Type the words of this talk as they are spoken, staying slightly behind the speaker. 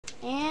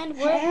And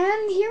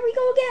here we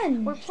go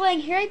again. we're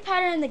playing Harry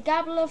Potter and the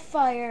Goblet of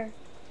Fire.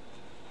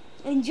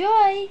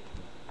 Enjoy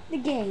the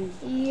game.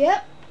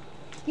 Yep.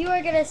 You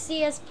are gonna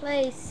see us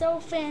play so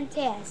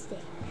fantastic.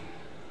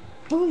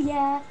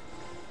 Booyah!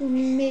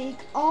 Make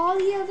all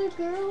the other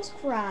girls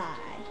cry.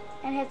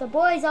 And have the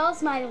boys all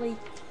smiley.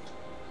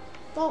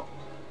 Well,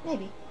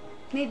 maybe.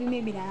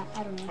 Maybe not.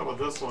 I don't How know. about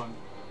this one?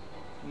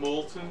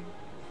 Molten,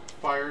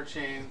 fire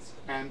chains,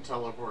 and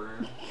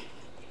teleporter.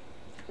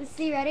 Let's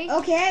see. Ready?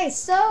 Okay,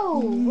 so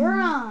we're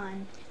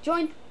on.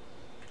 Join.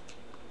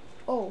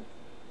 Oh,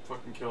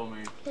 Fucking kill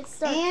me. Hit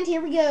start. and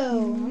here we go.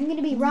 I'm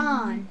gonna be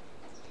Ron.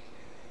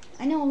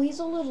 I know he's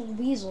a little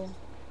weasel.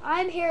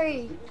 I'm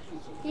Harry.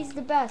 He's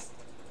the best.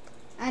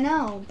 I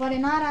know, but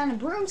not on a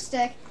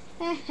broomstick.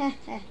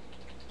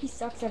 He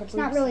sucks at a broomstick. It's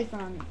not really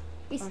fun.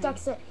 He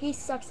sucks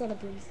at a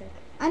broomstick.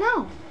 I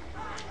know.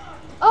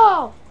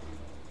 Oh!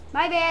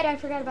 My bad. I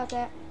forgot about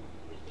that.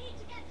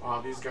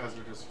 Wow, these guys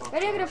are just fucked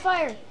Ready? I'm up. gonna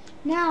fire.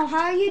 Now,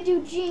 how you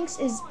do Jinx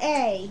is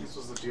A. You're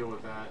supposed to deal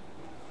with that.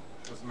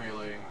 That's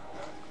melee.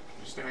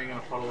 You're standing in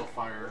a puddle of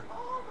fire.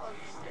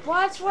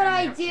 Watch what And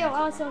I they have do. chains on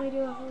Also, them. we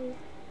do a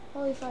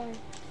holy fire.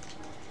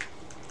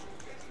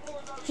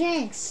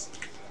 Jinx.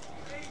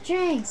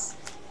 Jinx.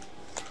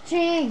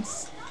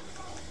 Jinx.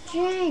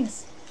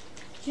 Jinx.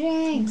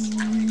 Jinx.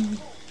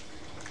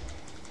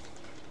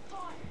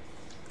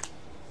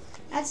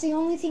 That's the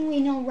only thing we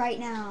know right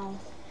now.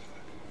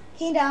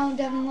 Okay, down,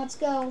 Devin, let's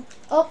go.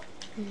 Oh,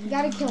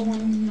 gotta kill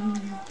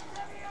one.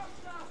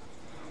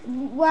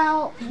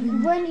 Well,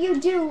 when you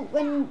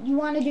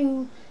want to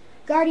do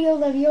Guardio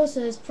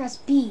Leviosa is press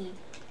B.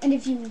 And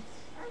if you...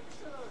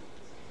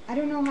 I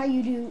don't know how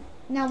you do...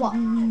 Now what?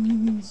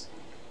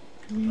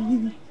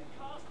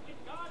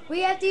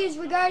 We have to use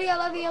Regardia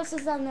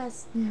Leviosa on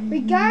this.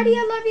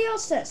 Regardia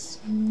Leviosis.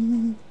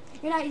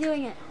 You're not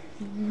doing it.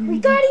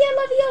 Regardia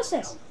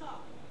Leviosis.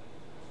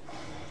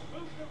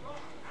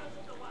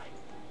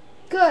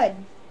 Good.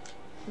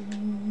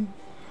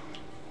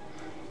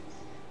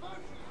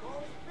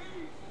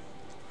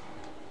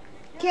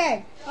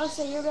 Okay. Oh,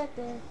 so you're back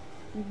there.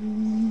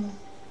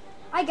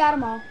 I got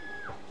them all.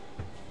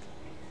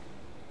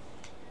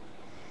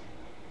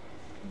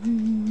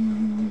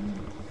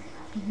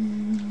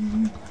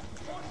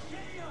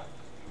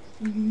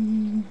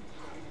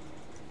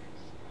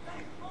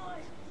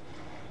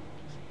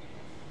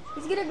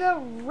 He's gonna go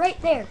right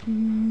there.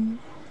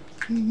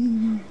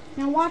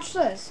 Now watch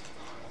this.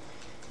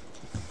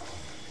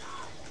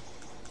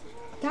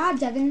 God,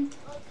 Devin,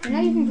 you're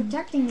not even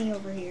protecting me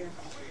over here.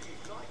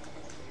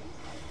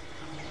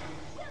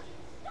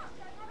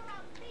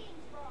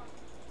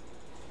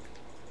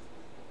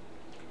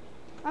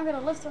 I'm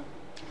gonna lift him.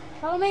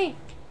 Follow me.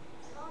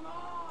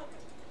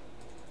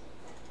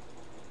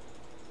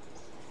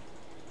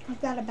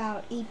 I've got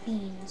about 8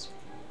 beans.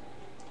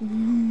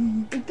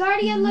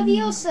 Regardia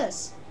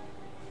Leviosis.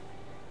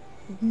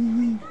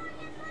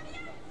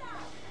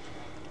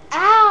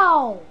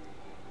 Ow!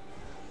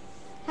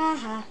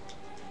 Haha.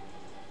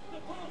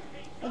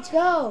 Let's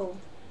go.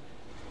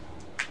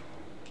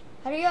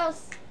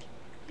 Adios.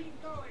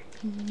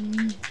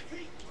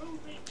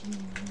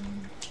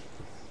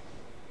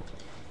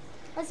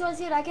 Let's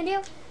see what I can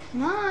do.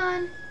 Come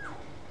on.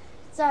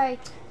 Sorry.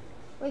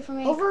 Wait for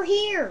me. Over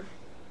here.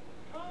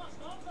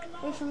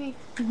 Wait for me.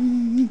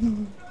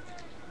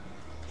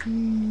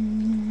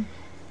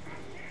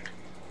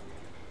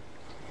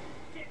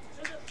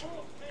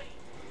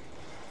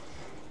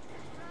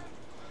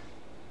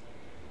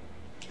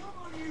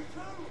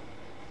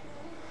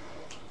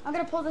 I'm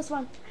gonna pull this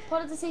one. Pull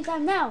it at the same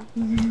time now.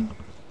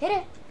 Hit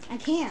it. I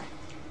can't.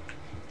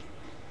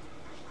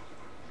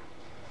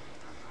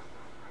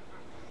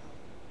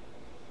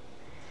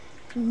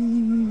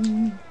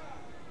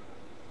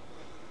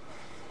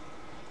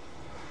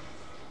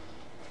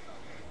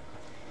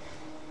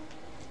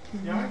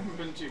 Yeah, I haven't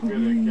been too good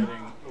at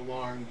getting a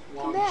long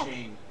back.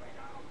 chain.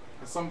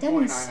 At some Devin,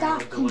 point, I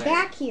stop. have a Come delay,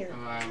 back here.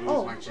 and then I lose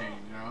Oh. my chain.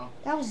 You know.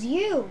 That was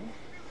you.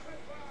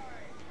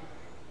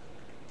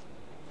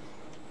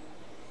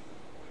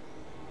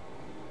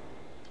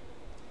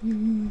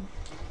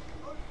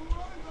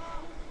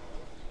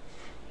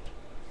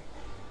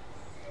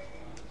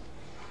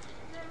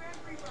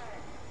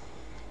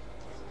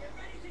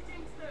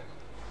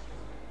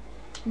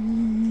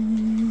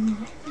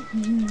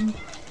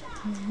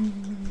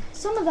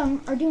 Some of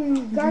them are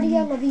doing Guardia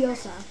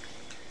Leviosa.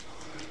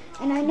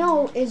 And I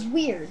know is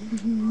weird.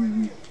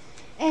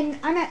 And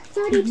I'm at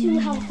 32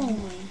 health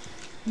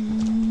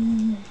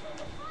only.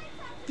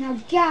 Now,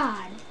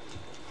 God.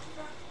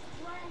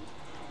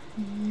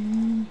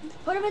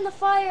 Put him in the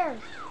fire.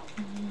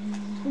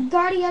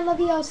 Guardia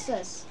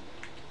Leviosis.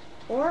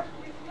 Or...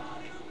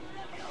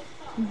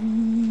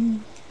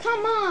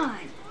 Come on.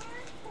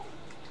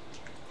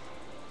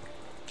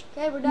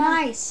 Okay, we're done.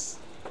 Nice.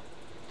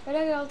 I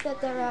gotta go get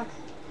that rock.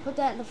 Put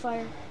that in the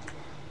fire.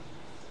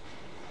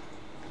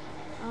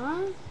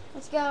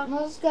 Let's go.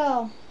 Let's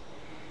go.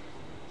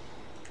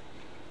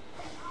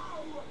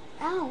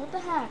 Ow, what the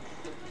heck?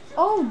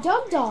 Oh,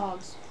 Dug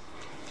Dogs.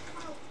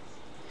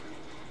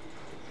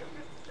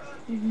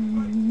 I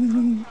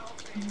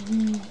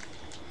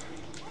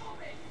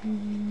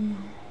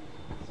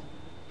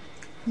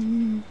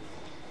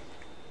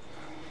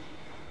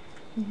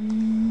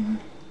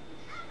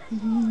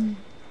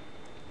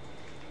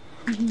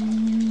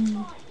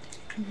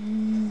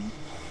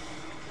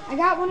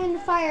got one in the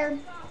fire.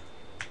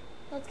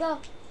 Let's go.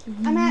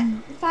 I'm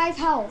at 5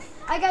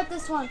 health. I got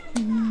this one.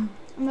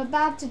 I'm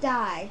about to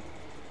die.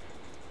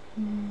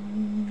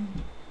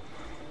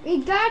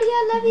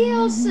 Wingardium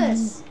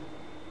Leviosa.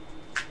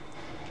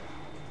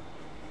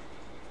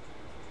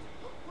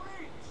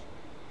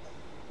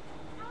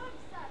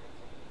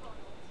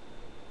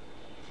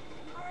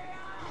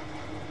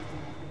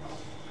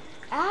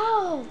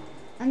 Ow!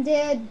 I'm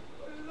dead.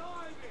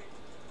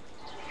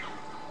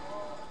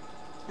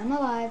 I'm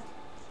alive.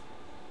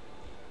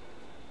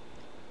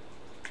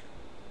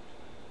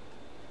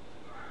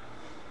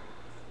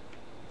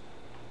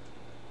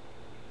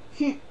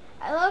 It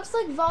looks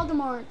like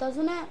Voldemort,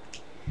 doesn't it?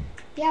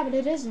 Yeah, but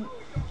it isn't.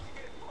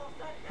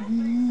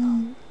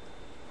 You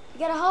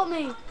gotta help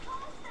me.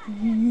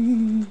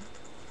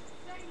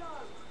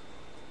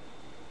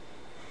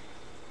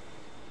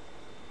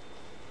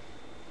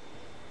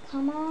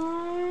 Come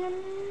on.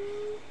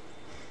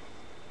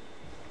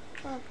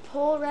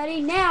 Pull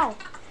ready now.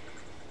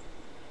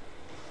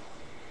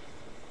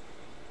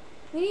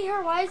 We need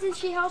her. Why isn't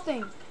she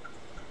helping?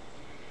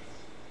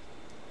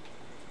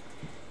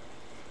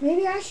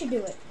 Maybe I should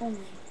do it only.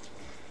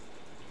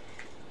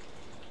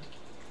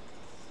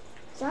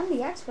 So I'm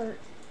the expert.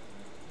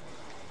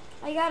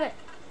 I got it.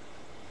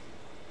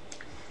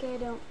 Okay, I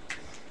don't.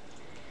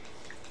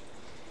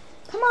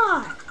 Come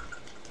on.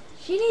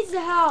 She needs the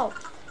help.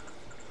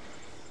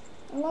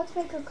 And let's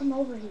make her come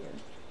over here.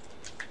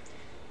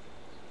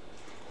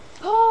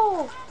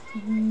 Pull.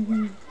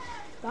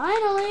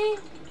 Finally.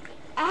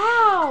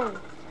 Ow.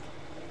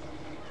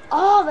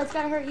 Oh, that's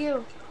gotta hurt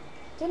you.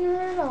 Didn't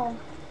hurt at all.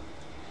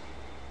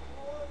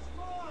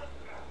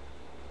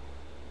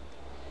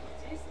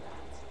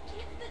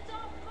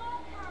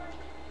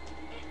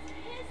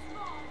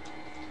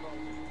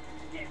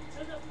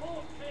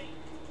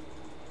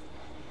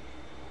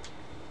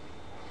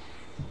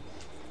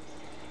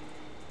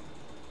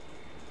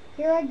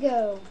 Here I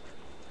go.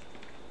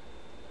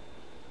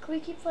 Can we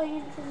keep playing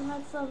it to the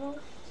next level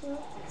too,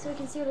 so we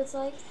can see what it's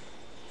like?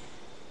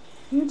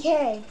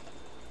 Okay.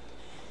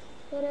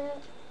 Hit it,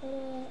 hit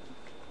it.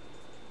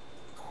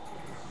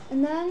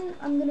 And then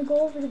I'm going to go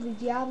over to the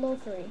Diablo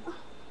 3.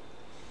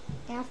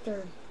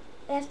 After.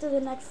 After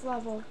the next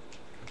level.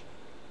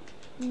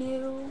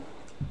 New.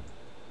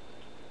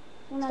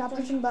 We're not Stop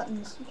done. pushing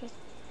buttons. Okay.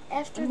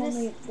 After I'm this,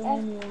 only the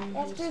only one who's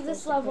after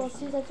this supposed to level, push as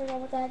soon as I figure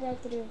out what the heck I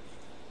have to do.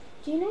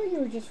 Do you know you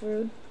were just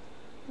rude?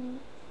 Hmm.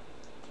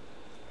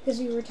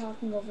 Because you were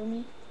talking over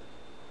me?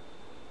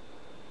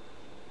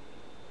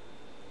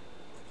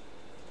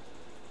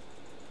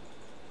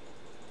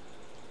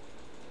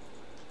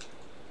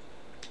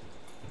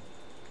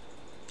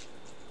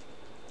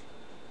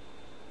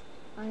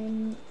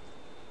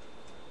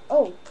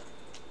 Oh.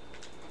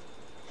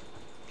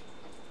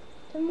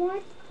 Then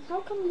why? How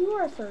come you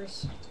are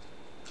first?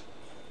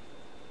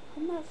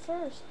 I'm not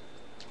first.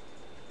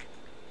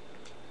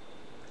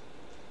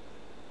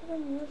 How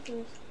come you're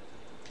first?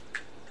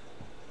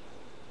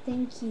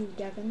 Thank you,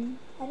 Devin.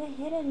 I didn't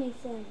hit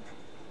anything.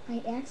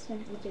 I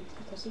accidentally did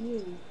because of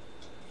you.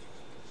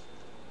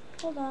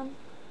 Hold on.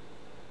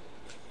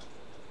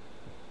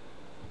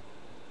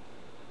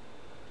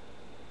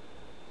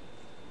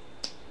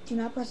 Do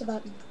not press a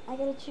button. I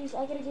gotta choose.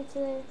 I gotta get to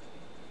there.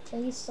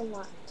 Please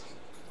select.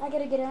 I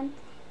gotta get in.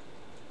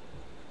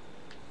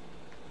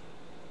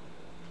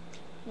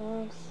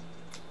 Thanks.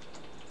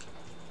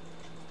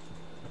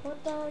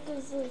 What the heck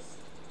is this?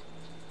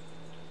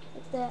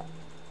 What's that?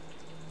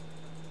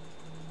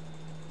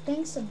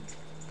 Thanks. I'm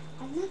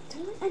not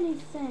doing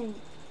anything.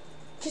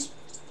 Just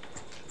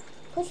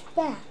push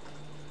back.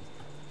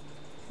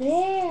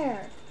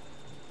 There.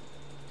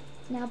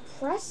 Now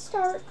press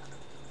start.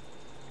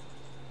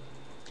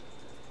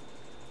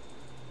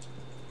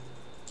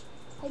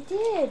 I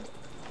did.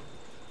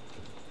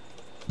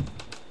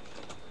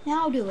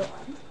 Now do it.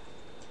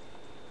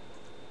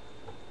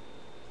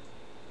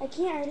 I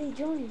can't already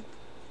join.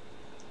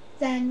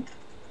 Then.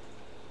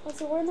 Oh,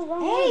 so we're in the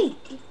wrong Hey!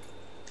 one.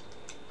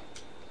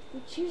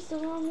 You choose the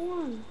wrong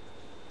one.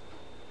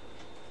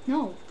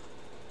 No.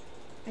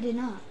 I did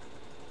not.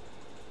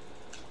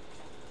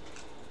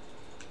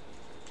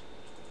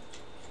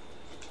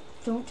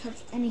 Don't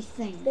touch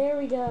anything. There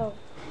we go.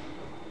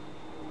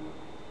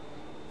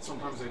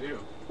 Sometimes I do.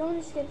 Don't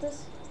we skip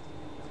this?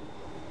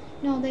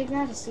 No, they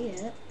gotta see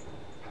it.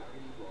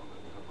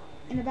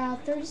 In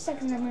about 30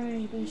 seconds, I'm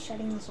going to be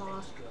shutting this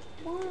off.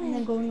 Why? And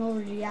then going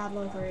over to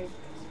Diablo 3.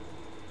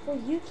 Well,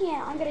 you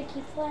can't. I'm gonna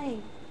keep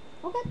playing.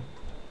 Okay.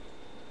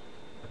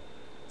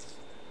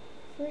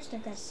 First,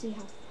 I've got to see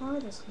how far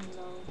this can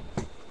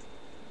go.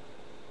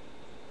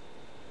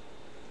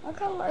 Look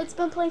how it's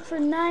been playing for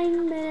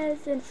 9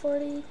 minutes and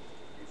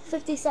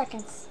 50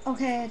 seconds.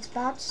 Okay, it's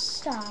about to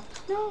stop.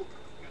 No.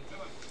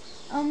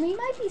 We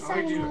might be I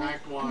signing do off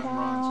Act 1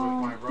 runs with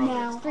my brother.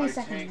 my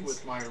tank seconds.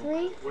 with my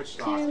 3, witch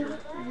 2, doctor.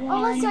 1.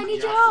 Alessio, I need He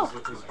your axes help.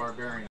 with his barbarian.